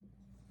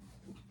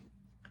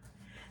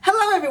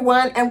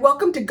everyone, and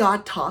welcome to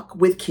God Talk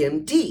with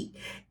Kim D,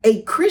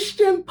 a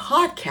Christian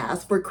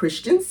podcast for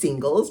Christian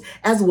singles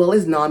as well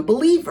as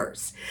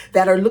non-believers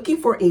that are looking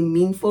for a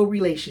meaningful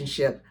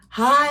relationship.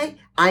 Hi,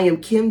 I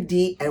am Kim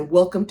D, and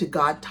welcome to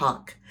God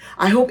Talk.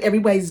 I hope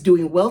everybody's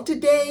doing well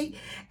today,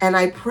 and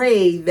I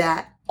pray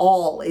that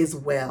all is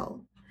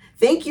well.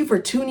 Thank you for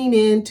tuning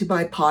in to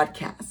my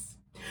podcast.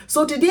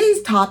 So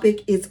today's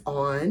topic is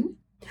on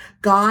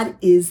God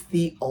is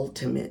the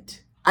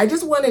ultimate. I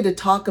just wanted to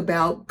talk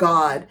about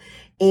God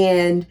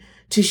and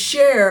to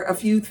share a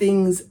few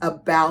things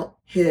about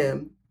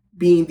Him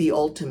being the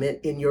ultimate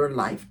in your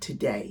life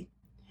today.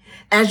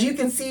 As you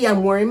can see,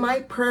 I'm wearing my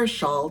prayer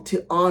shawl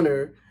to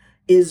honor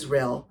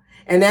Israel.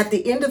 And at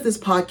the end of this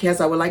podcast,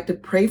 I would like to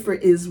pray for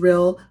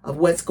Israel of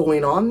what's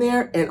going on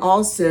there and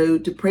also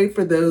to pray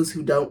for those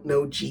who don't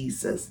know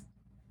Jesus.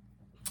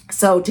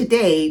 So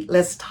today,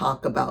 let's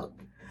talk about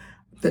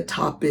the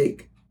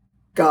topic,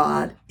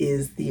 God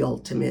is the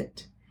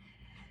ultimate.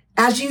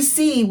 As you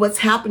see what's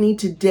happening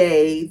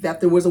today, that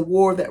there was a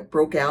war that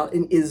broke out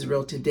in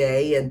Israel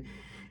today. And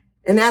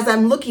as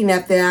I'm looking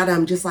at that,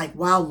 I'm just like,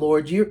 wow,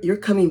 Lord, you're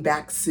coming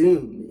back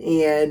soon.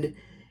 And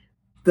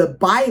the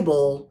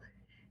Bible,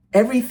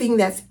 everything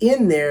that's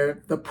in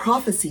there, the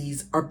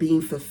prophecies are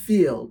being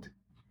fulfilled.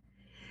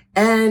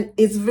 And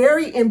it's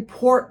very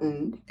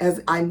important,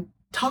 as I'm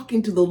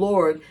talking to the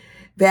Lord,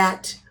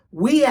 that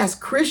we as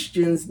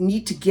Christians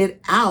need to get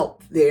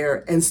out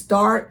there and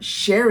start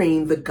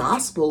sharing the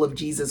gospel of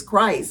Jesus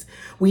Christ.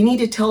 We need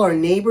to tell our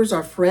neighbors,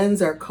 our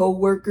friends, our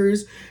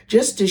co-workers,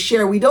 just to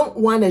share. We don't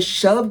want to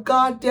shove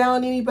God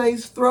down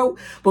anybody's throat,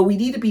 but we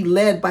need to be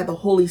led by the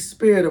Holy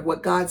Spirit of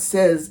what God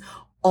says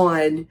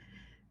on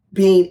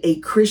being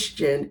a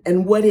Christian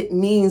and what it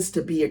means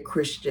to be a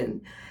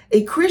Christian.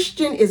 A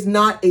Christian is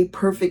not a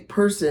perfect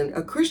person.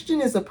 A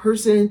Christian is a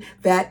person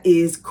that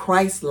is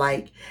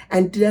Christ-like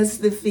and does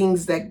the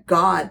things that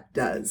God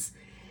does,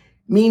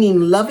 meaning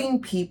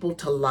loving people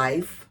to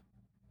life,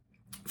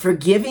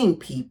 forgiving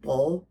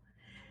people,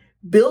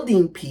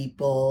 building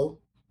people,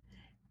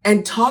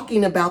 and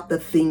talking about the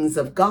things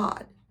of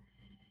God.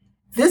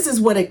 This is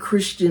what a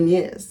Christian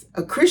is.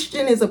 A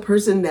Christian is a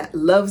person that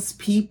loves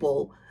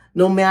people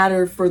no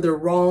matter for their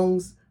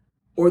wrongs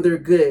or their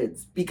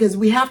goods. Because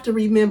we have to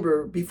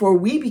remember, before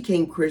we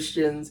became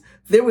Christians,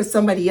 there was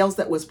somebody else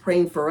that was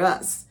praying for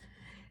us,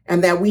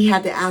 and that we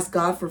had to ask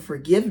God for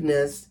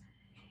forgiveness,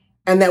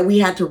 and that we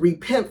had to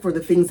repent for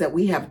the things that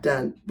we have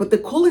done. But the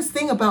coolest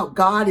thing about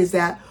God is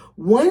that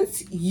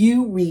once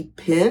you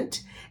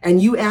repent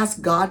and you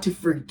ask God to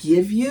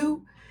forgive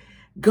you,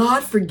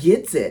 God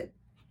forgets it.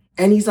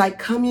 And He's like,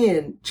 come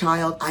in,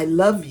 child, I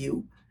love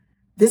you.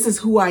 This is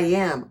who I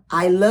am.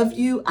 I love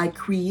you. I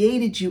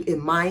created you in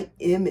my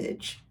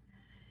image.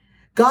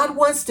 God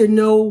wants to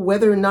know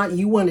whether or not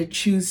you want to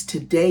choose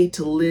today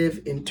to live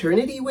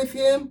eternity with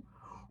Him,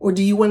 or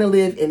do you want to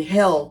live in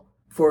hell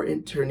for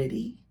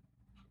eternity?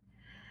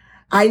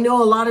 I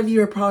know a lot of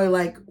you are probably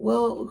like,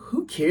 well,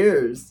 who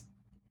cares?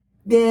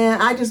 Yeah,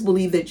 I just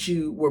believe that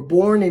you were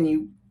born and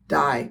you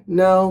die.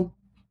 No,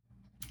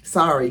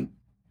 sorry,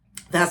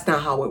 that's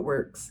not how it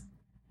works.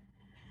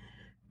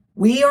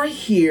 We are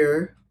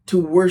here to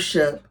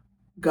worship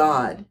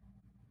God.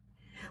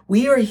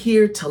 We are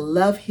here to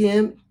love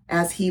Him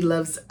as He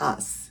loves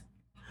us.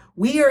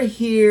 We are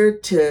here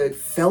to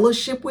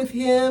fellowship with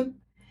Him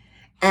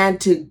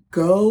and to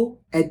go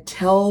and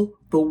tell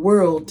the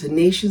world, to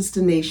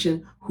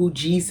nation, who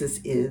Jesus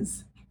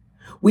is.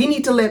 We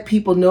need to let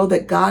people know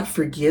that God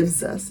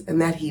forgives us and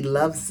that He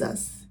loves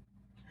us.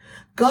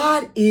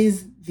 God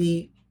is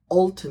the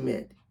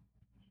ultimate.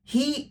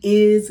 He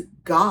is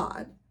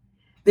God.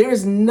 There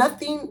is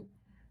nothing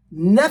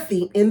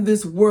in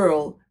this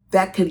world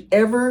that could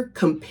ever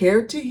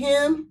compare to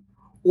Him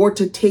or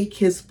to take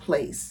His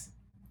place.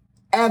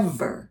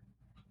 Ever.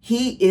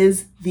 He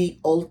is the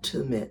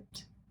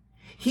ultimate.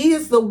 He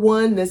is the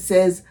one that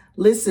says,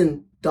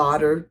 listen,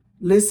 daughter,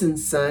 listen,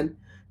 son,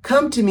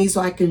 come to me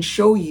so I can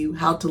show you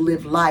how to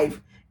live life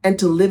and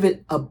to live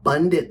it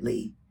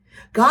abundantly.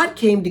 God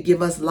came to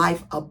give us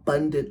life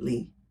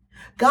abundantly.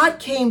 God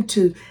came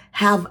to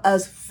have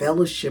us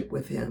fellowship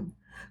with Him.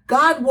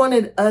 God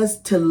wanted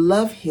us to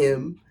love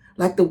Him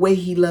like the way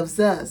He loves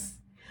us.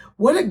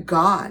 What a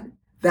God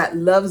that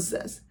loves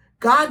us.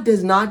 God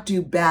does not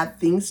do bad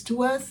things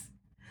to us.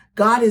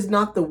 God is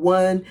not the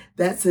one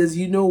that says,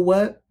 you know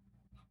what?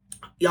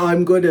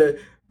 I'm going to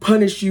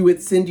punish you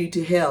and send you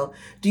to hell.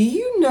 Do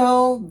you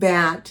know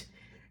that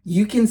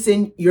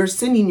you're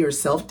sending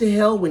yourself to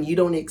hell when you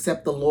don't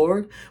accept the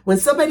Lord? When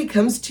somebody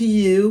comes to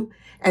you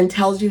and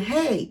tells you,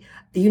 hey,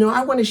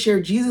 I want to share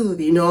Jesus with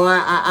you. No,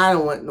 I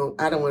don't want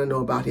to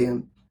know about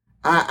Him.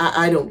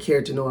 I don't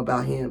care to know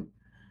about Him.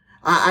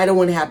 I don't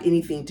want to have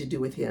anything to do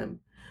with Him.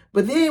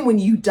 But then when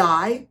you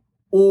die,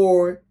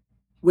 or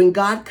when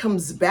God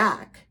comes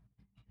back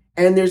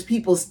and there's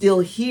people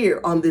still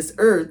here on this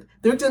earth,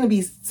 there's going to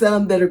be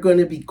some that are going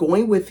to be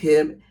going with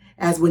Him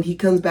as when He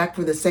comes back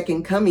for the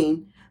second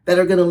coming, that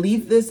are going to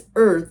leave this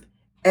earth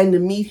and to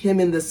meet Him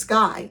in the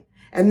sky.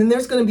 And then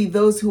there's going to be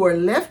those who are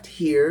left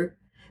here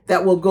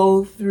that will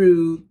go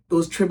through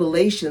those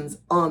tribulations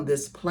on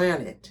this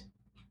planet.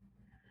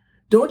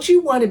 Don't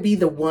you want to be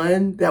the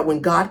one that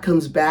when God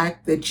comes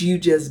back, that you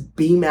just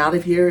beam out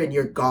of here and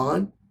you're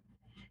gone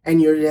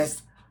and you're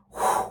just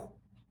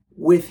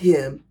with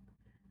him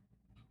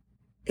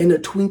in a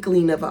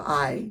twinkling of an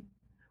eye?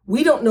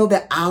 We don't know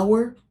the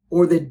hour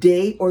or the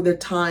day or the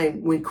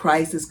time when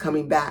Christ is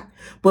coming back,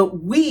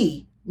 but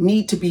we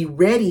need to be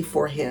ready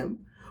for him.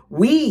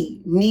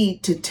 We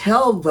need to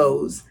tell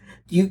those,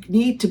 you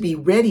need to be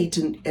ready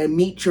to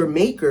meet your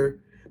maker,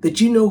 that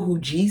you know who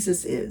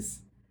Jesus is.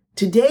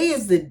 Today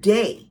is the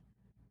day.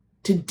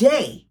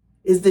 Today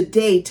is the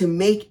day to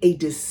make a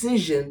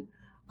decision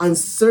on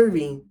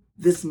serving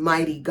this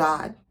mighty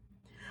God.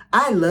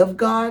 I love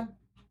God.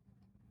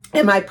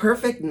 Am I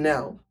perfect?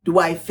 No. Do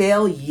I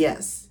fail?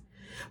 Yes.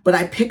 But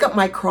I pick up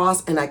my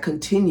cross and I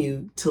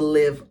continue to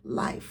live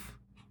life.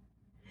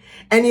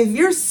 And if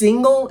you're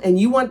single and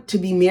you want to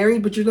be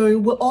married, but you're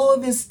going, well, all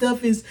of this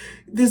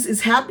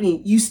is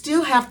happening, you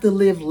still have to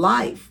live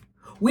life.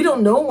 We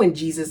don't know when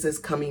Jesus is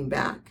coming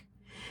back.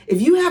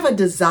 If you have a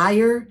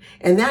desire,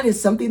 and that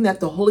is something that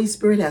the Holy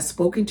Spirit has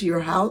spoken to your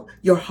heart,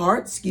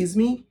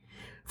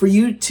 for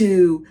you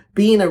to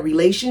be in a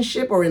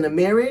relationship or in a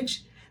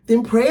marriage,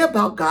 then pray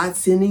about God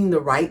sending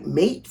the right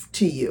mate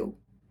to you.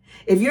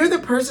 If you're the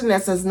person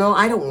that says, no,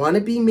 I don't want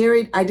to be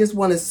married, I just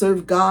want to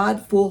serve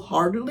God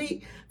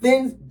full-heartedly,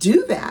 then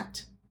do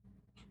that.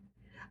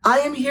 I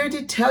am here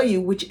to tell you,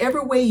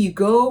 whichever way you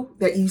go,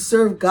 that you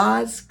serve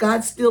God,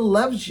 God still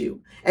loves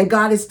you, and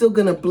God is still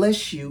going to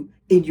bless you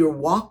in your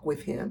walk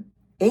with him.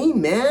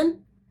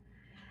 Amen.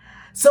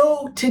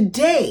 So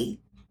today,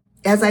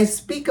 as I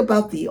speak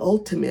about the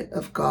ultimate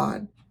of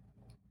God,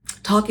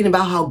 talking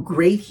about how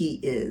great he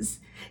is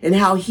and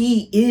how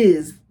he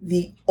is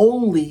the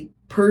only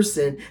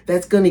person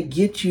that's going to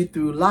get you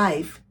through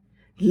life,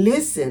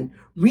 listen,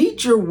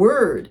 read your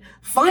word,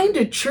 find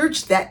a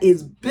church that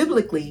is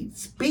biblically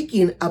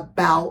speaking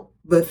about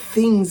the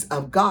things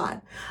of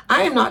God.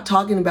 I am not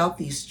talking about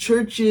these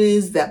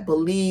churches that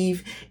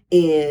believe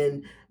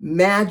in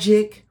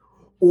magic,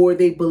 or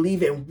they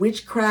believe in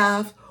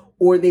witchcraft,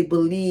 or they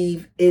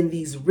believe in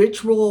these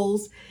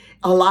rituals.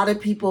 A lot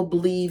of people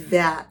believe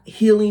that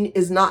healing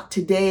is not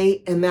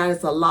today, and that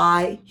is a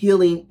lie.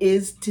 Healing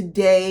is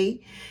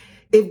today.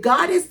 If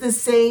God is the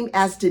same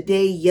as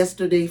today,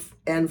 yesterday,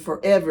 and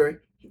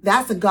forever,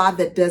 that's a God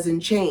that doesn't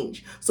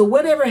change. So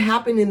whatever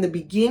happened in the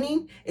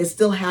beginning is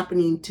still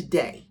happening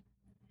today.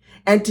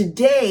 And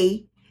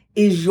today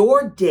is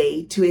your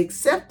day to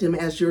accept him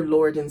as your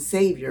Lord and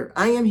Savior.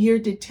 I am here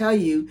to tell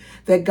you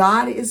that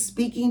God is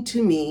speaking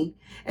to me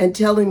and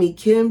telling me,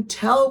 Kim,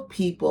 tell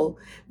people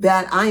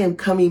that I am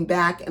coming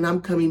back and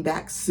I'm coming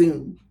back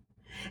soon.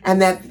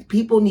 And that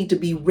people need to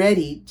be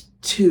ready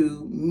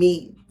to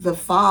meet the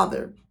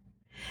Father.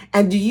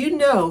 And do you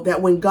know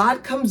that when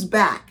God comes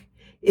back,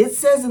 it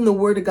says in the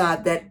Word of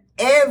God that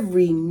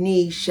every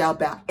knee shall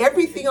bow.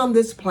 Everything on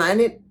this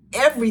planet,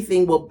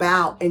 everything will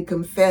bow and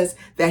confess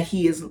that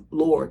he is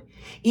Lord.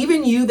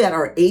 Even you that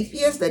are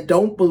atheists, that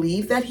don't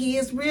believe that he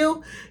is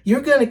real,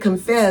 you're going to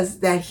confess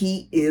that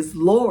he is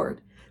Lord,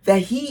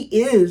 that he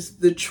is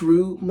the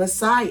true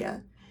Messiah.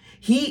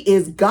 He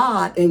is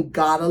God and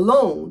God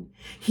alone.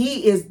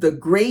 He is the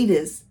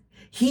greatest.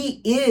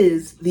 He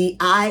is the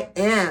I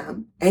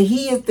am, and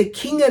he is the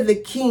King of the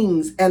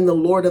kings and the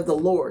Lord of the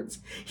lords.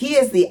 He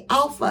is the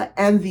Alpha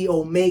and the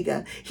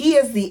Omega. He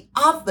is the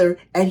author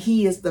and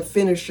he is the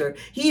finisher.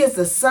 He is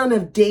the Son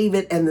of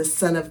David and the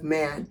Son of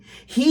Man.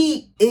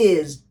 He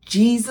is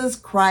Jesus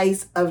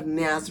Christ of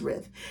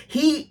Nazareth.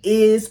 He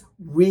is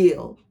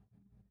real.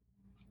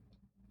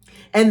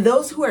 And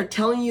those who are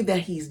telling you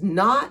that he's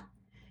not,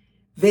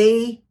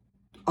 they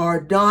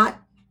are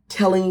not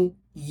telling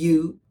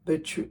you the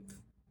truth.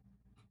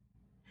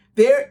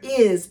 There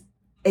is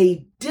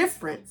a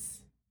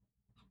difference.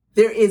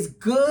 There is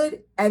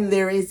good and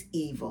there is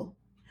evil.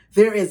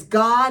 There is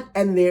God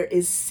and there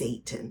is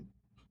Satan.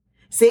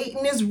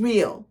 Satan is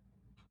real.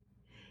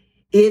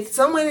 If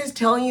someone is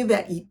telling you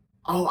that,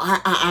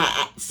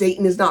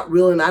 Satan is not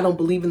real and I don't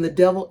believe in the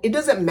devil, it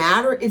doesn't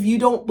matter if you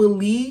don't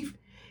believe.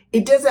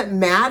 It doesn't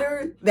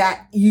matter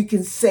that you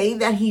can say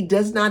that he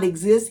does not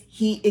exist.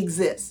 He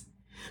exists.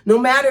 No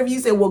matter if you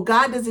say, well,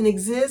 God doesn't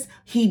exist,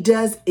 he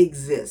does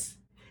exist.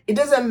 It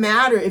doesn't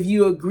matter if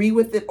you agree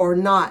with it or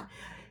not.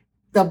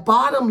 The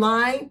bottom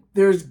line,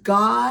 there's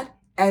God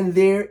and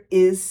there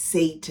is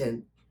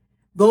Satan.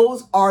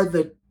 Those are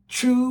the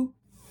true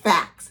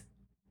facts.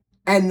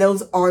 And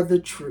those are the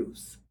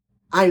truths.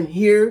 I'm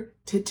here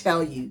to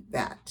tell you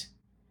that.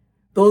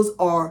 Those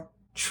are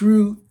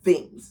true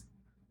things.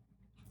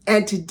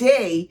 And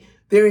today,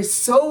 there is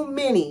so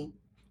many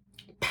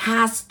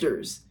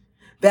pastors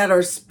that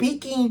are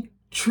speaking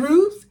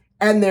truth,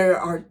 and there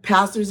are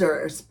pastors that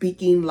are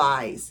speaking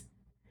lies.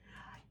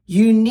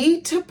 You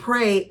need to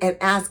pray and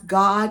ask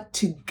God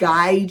to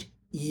guide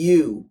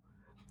you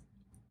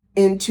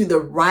into the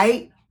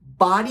right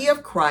body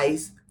of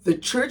Christ, the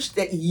church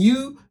that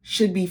you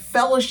should be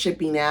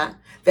fellowshipping at,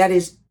 that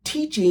is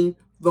teaching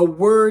the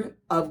word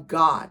of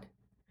God.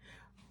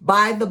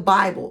 by the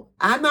Bible.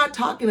 I'm not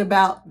talking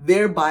about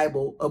their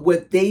Bible of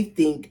what they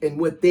think and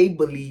what they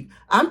believe.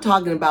 I'm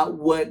talking about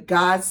what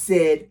God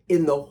said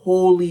in the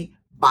Holy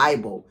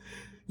Bible.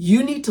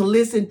 You need to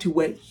listen to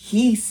what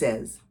he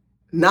says,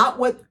 not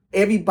what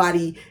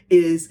everybody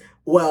is.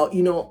 Well,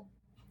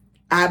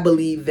 I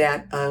believe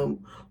that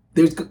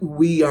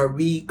we are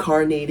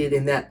reincarnated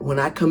and that when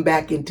I come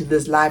back into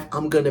this life,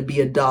 I'm going to be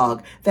a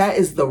dog. That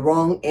is the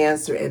wrong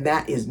answer, and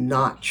that is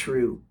not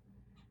true.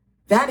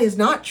 That is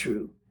not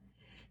true.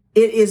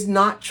 It is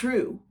not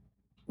true.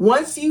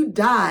 Once you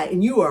die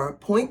and you are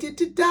appointed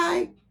to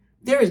die,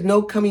 there is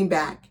no coming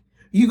back.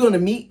 You're going to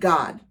meet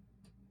God.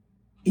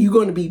 You're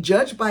going to be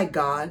judged by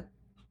God,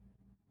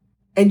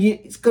 and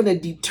it's going to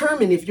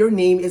determine if your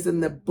name is in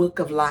the book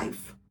of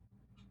life,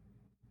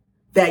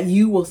 that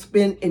you will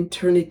spend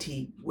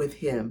eternity with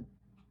him.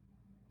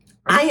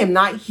 I am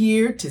not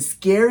here to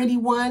scare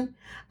anyone.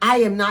 I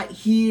am not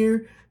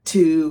here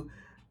to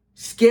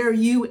scare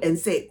you and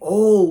say,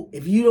 oh,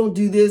 if you don't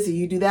do this or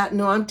you do that.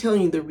 No, I'm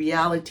telling you the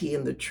reality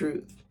and the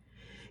truth.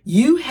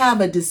 You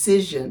have a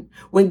decision.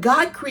 When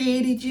God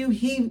created you,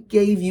 he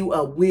gave you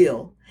a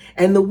will.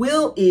 And the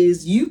will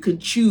is you can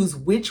choose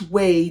which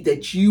way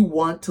that you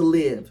want to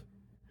live,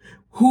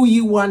 who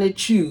you want to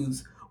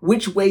choose,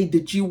 which way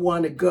that you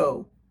want to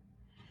go.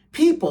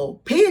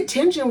 People, pay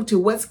attention to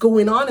what's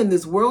going on in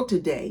this world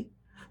today.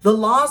 The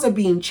laws are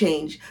being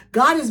changed.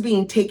 God is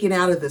being taken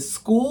out of the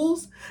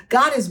schools.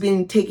 God is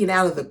being taken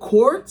out of the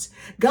courts.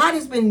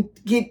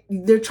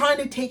 They're trying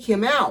to take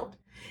him out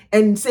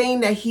and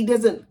saying that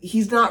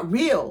he's not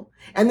real.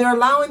 And they're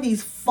allowing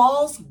these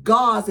false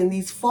gods and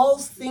these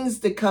false things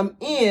to come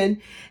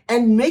in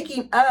and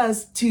making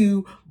us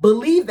to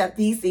believe that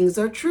these things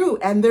are true.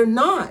 And they're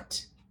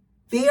not.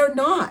 They are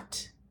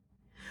not.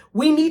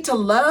 We need to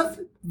love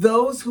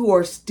those who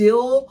are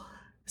still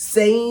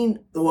saying,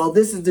 well,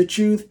 this is the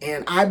truth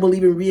and I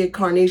believe in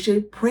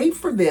reincarnation. Pray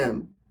for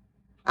them.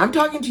 I'm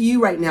talking to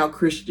you right now,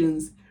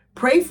 Christians.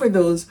 Pray for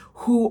those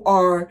who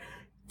are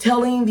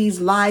telling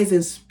these lies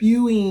and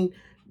spewing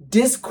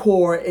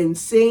discord and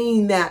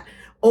saying that,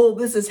 oh,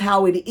 this is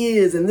how it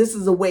is and this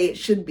is the way it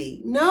should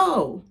be.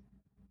 No.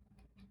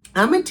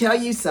 I'm going to tell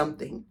you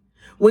something.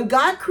 When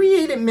God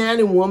created man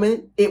and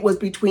woman, it was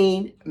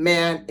between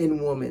man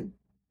and woman.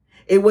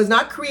 It was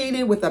not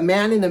created with a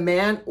man and a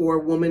man or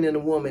a woman and a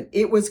woman.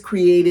 It was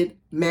created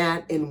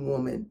man and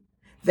woman.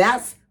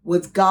 That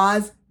was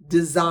God's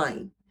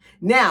design.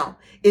 Now,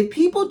 if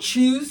people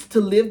choose to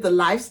live the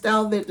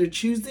lifestyle that they're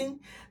choosing,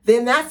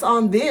 then that's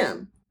on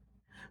them.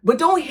 But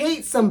don't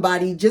hate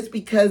somebody just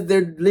because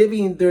they're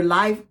living their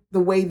life the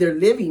way they're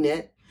living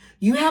it.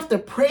 You have to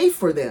pray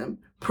for them.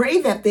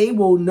 Pray that they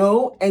will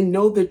know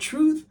the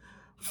truth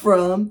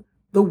from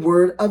the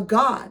word of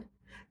God.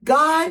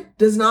 God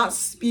does not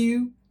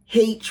spew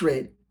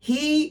hatred.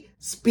 He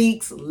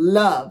speaks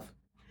love.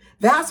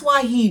 That's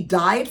why he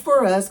died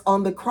for us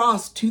on the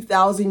cross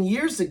 2,000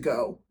 years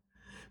ago,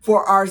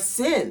 for our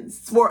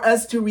sins, for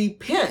us to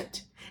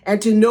repent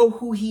and to know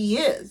who he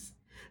is.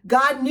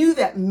 God knew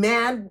that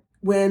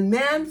when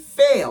man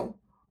failed,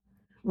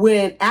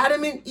 when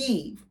Adam and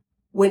Eve,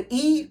 when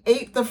Eve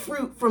ate the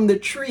fruit from the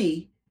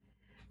tree,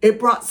 it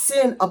brought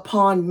sin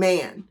upon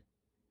man.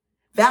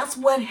 That's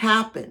what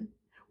happened.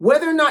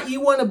 Whether or not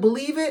you want to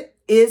believe it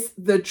is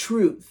the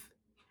truth.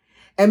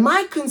 And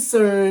my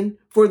concern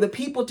for the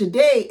people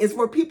today is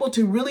for people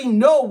to really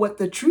know what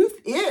the truth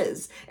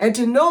is and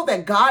to know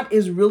that God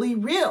is really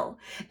real.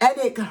 And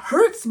it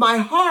hurts my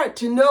heart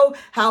to know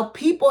how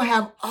people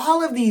have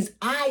all of these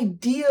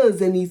ideas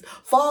and these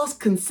false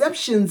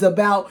conceptions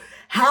about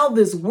how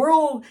this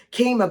world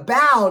came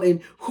about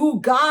and who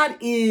God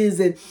is,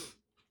 and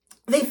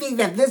they think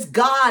that this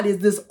God is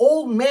this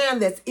old man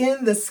that's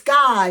in the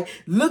sky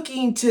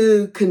looking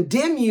to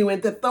condemn you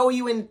and to throw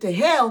you into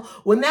hell,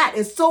 when that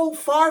is so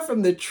far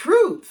from the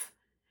truth.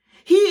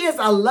 He is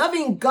a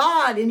loving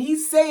God, and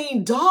he's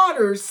saying,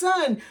 daughter,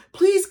 son,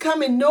 please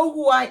come and know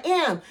who I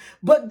am.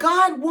 But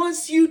God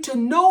wants you to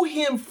know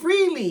him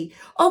freely.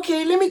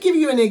 Okay, let me give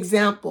you an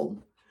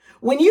example.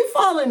 When you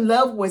fall in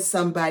love with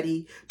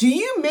somebody, do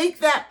you make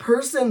that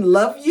person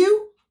love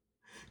you?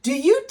 Do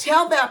you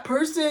tell that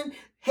person,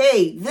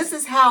 hey, this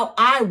is how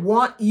I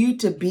want you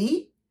to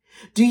be?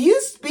 Do you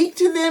speak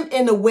to them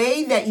in a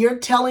way that you're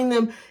telling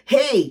them,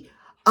 hey,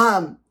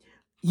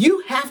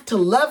 you have to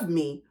love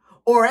me,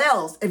 or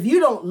else if you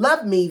don't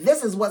love me,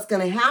 this is what's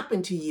going to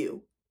happen to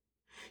you?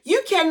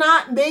 You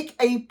cannot make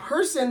a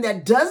person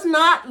that does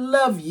not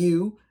love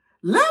you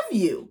love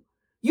you.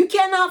 You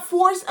cannot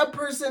force a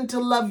person to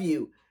love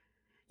you.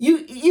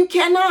 You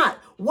cannot.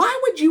 Why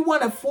would you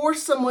want to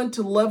force someone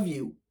to love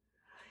you?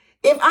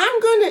 If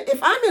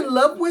I'm in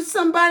love with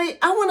somebody,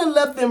 I want to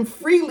love them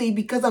freely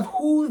because of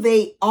who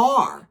they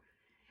are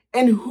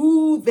and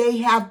who they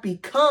have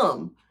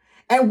become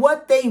and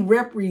what they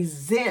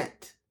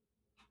represent.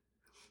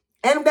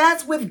 And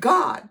that's with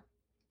God.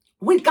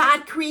 When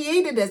God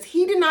created us,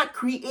 he did not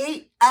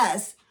create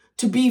us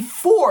to be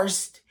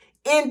forced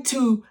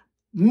into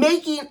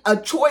making a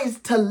choice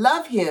to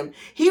love him.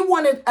 He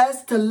wanted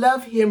us to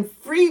love him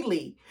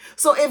freely.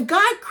 So if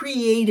God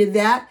created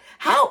that,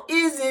 how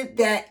is it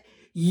that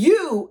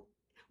you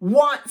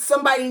want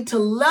somebody to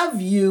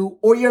love you,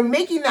 or you're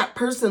making that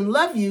person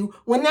love you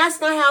when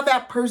that's not how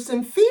that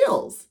person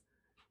feels?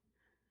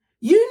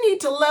 You need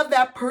to love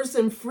that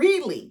person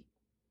freely.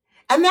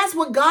 And that's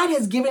what God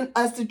has given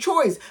us the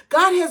choice.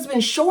 God has been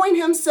showing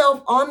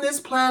himself on this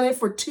planet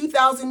for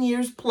 2,000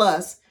 years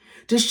plus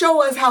to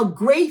show us how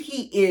great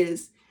he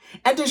is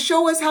and to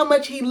show us how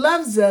much he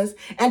loves us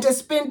and to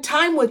spend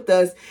time with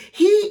us.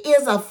 He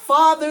is a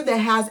father that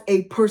has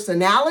a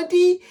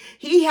personality.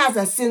 He has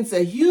a sense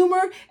of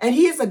humor, and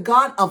he is a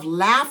God of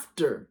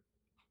laughter.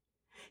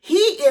 He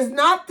is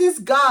not this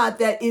God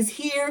that is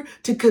here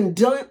to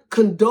condemn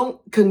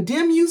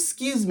you,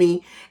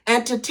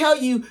 and to tell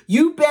you,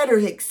 you better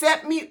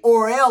accept me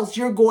or else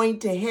you're going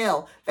to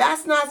hell.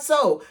 That's not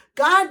so.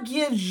 God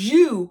gives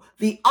you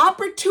the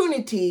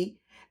opportunity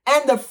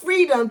and the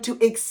freedom to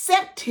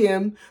accept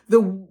him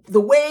the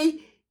way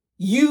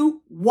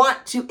you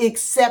want to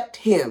accept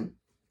him.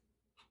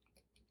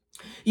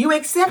 You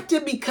accept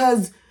him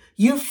because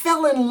you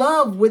fell in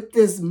love with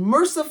this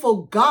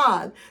merciful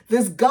God,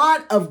 this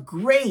God of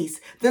grace,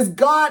 this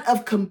God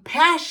of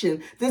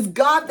compassion, this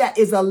God that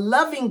is a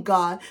loving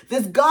God,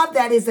 this God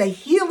that is a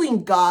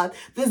healing God,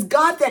 this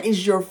God that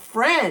is your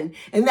friend,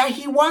 and that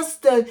he wants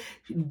to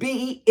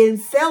be in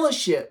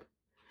fellowship.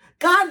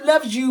 God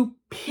loves you,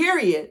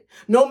 period.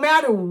 No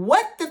matter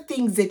what the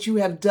things that you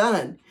have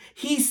done,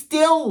 he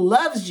still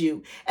loves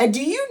you. And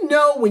do you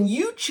know when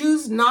you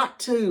choose not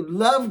to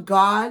love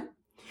God,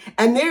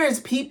 and there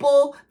is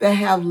people that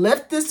have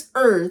left this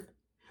earth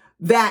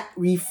that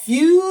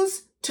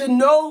refuse to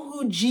know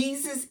who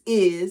Jesus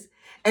is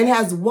and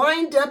has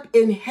wind up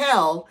in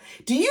hell,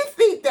 do you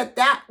think that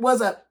that was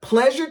a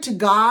pleasure to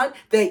God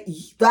that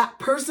that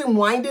person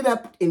winded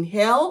up in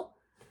hell?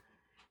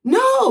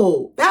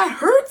 No, that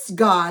hurts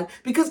God,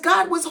 because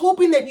God was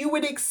hoping that you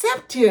would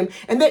accept him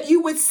and that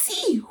you would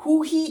see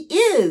who he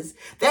is,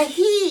 that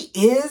he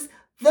is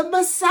the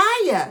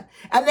Messiah,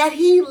 and that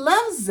he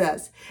loves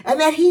us, and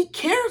that he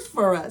cares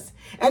for us,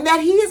 and that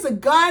he is a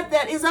God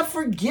that is a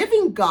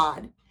forgiving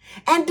God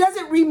and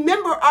doesn't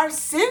remember our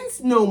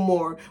sins no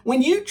more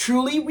when you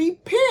truly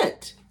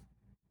repent.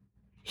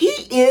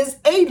 He is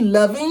a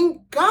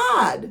loving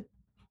God.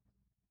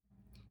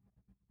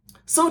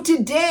 So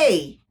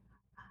today,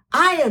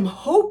 I am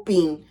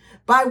hoping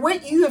by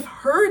what you have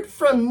heard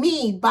from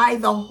me by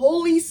the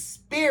Holy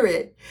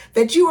Spirit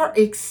that you are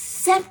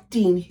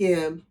accepting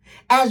him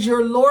as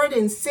your Lord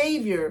and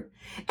Savior.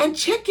 And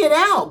check it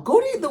out. Go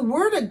to the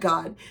Word of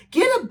God.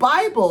 Get a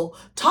Bible.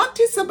 Talk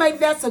to somebody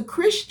that's a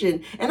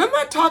Christian. And I'm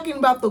not talking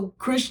about the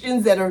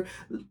Christians that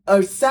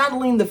are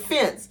saddling the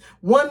fence.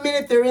 1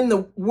 minute they're in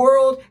the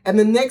world and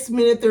the next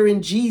minute they're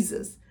in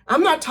Jesus.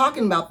 I'm not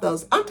talking about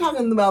those. I'm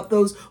talking about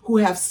those who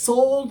have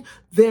sold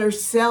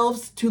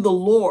themselves to the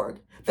Lord,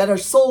 that are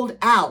sold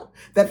out,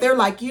 that they're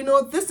like, you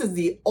know, this is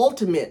the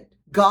ultimate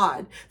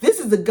God. This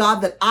is the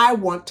God that I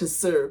want to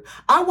serve.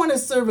 I want to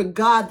serve a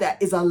God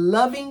that is a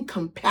loving,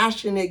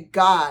 compassionate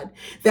God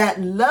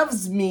that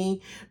loves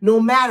me no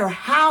matter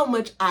how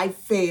much I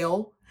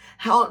fail.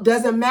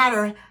 Doesn't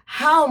matter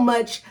how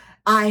much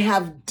I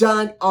have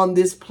done on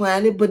this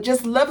planet, but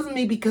just loves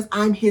me because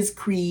I'm his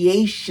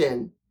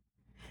creation.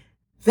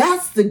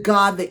 That's the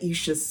God that you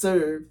should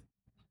serve.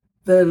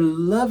 The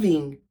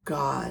loving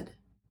God,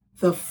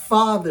 the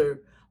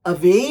Father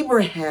of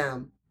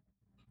Abraham,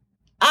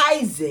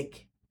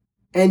 Isaac,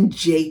 and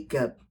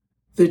Jacob,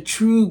 the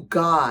true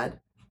God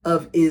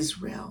of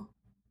Israel.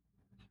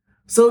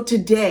 So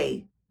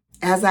today,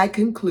 as I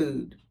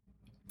conclude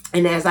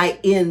and as I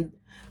end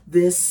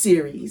this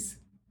series,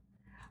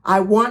 I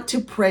want to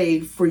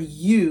pray for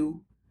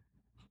you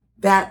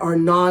that are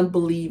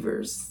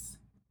non-believers,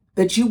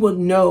 that you will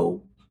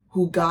know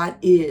who God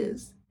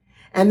is.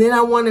 And then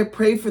I want to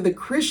pray for the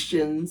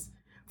Christians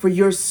for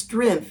your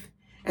strength,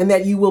 and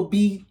that you will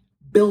be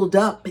built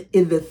up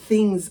in the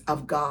things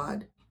of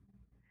God.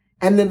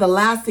 And then the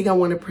last thing I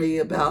want to pray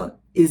about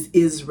is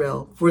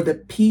Israel, for the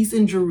peace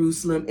in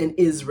Jerusalem and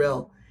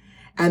Israel,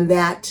 and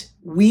that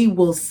we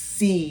will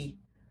see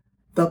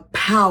the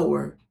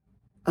power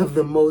of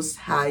the Most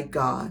High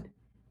God.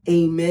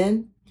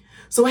 Amen.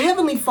 So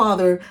Heavenly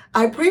Father,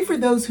 I pray for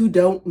those who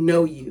don't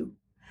know you.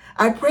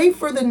 I pray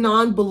for the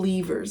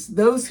non-believers,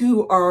 those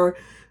who are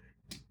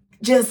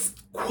just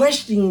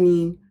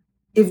questioning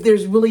if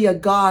there's really a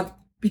God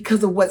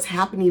because of what's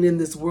happening in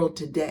this world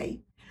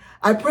today.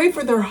 I pray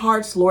for their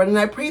hearts, Lord, and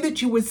I pray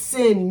that you would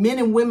send men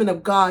and women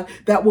of God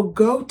that will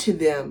go to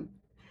them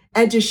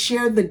and to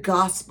share the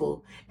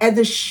gospel and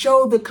to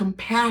show the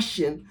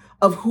compassion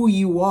of who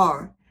you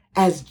are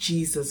as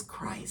Jesus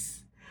Christ.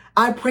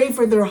 I pray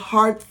for their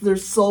hearts, their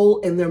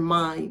soul, and their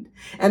mind.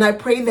 And I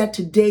pray that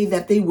today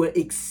that they would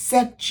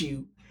accept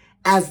you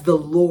as the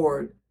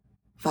Lord,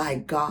 thy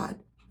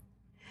God.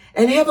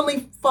 And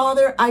Heavenly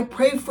Father, I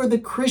pray for the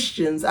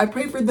Christians. I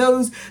pray for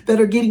those that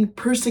are getting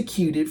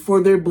persecuted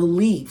for their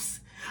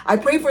beliefs. I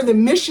pray for the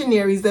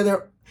missionaries that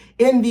are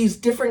in these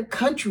different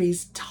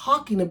countries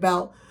talking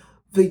about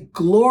the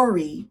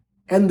glory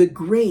and the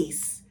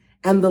grace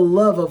and the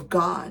love of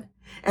God.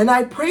 And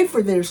I pray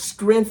for their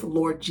strength,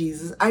 Lord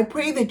Jesus. I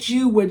pray that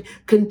you would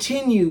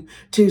continue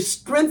to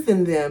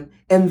strengthen them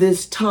in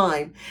this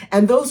time.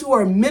 And those who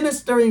are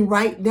ministering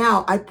right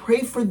now, I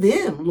pray for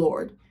them,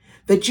 Lord,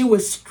 that you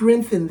would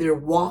strengthen their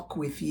walk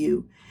with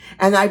you.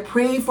 And I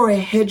pray for a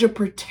hedge of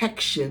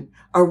protection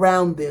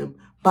around them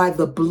by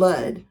the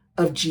blood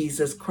of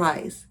Jesus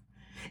Christ.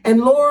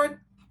 And Lord,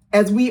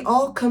 as we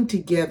all come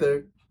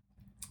together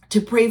to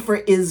pray for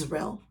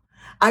Israel,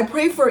 I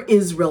pray for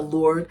Israel,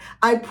 Lord.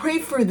 I pray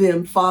for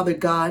them, Father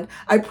God.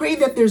 I pray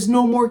that there's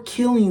no more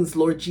killings,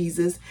 Lord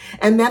Jesus,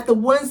 and that the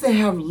ones that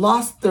have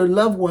lost their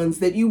loved ones,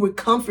 that you would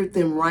comfort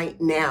them right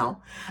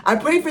now. I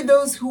pray for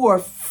those who are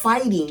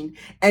fighting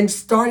and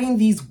starting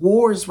these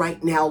wars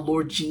right now,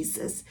 Lord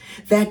Jesus,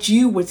 that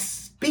you would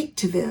speak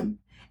to them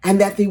and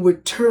that they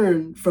would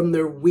turn from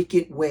their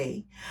wicked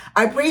way.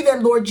 I pray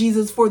that, Lord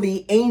Jesus, for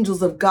the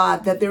angels of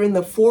God, that they're in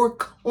the four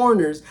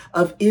corners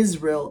of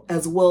Israel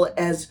as well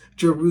as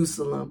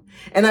Jerusalem.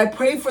 And I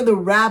pray for the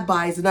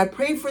rabbis, and I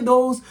pray for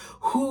those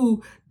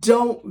who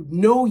don't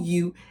know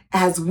you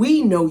as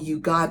we know you,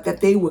 God, that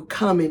they would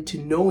come into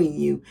knowing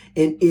you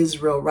in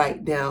Israel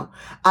right now.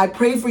 I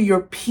pray for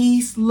your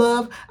peace,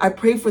 love. I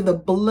pray for the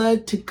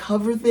blood to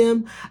cover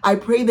them. I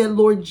pray that,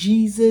 Lord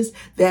Jesus,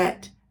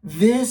 that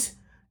this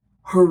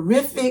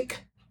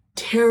horrific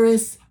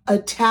terrorist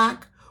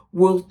attack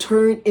will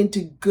turn into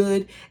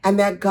good, and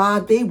that,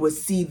 God, they will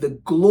see the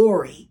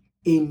glory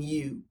in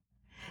you.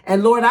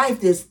 And Lord, I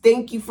just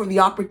thank you for the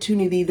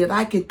opportunity that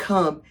I could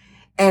come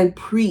and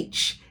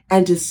preach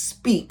and to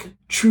speak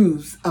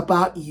truths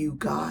about you,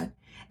 God.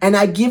 And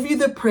I give you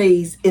the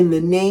praise in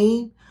the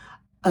name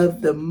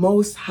of the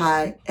Most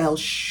High, El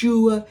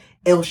Shua,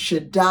 El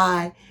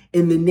Shaddai,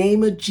 in the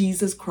name of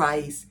Jesus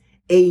Christ.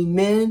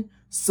 Amen.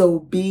 So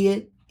be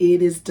it.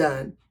 It is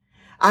done.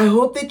 I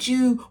hope that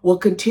you will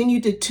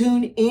continue to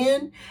tune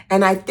in,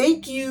 and I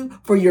thank you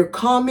for your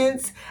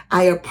comments.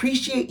 I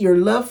appreciate your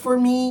love for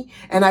me,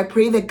 and I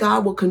pray that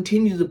God will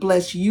continue to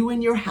bless you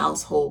and your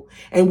household,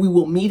 and we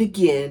will meet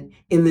again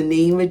in the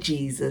name of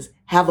Jesus.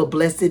 Have a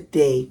blessed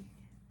day.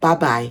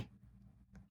 Bye-bye.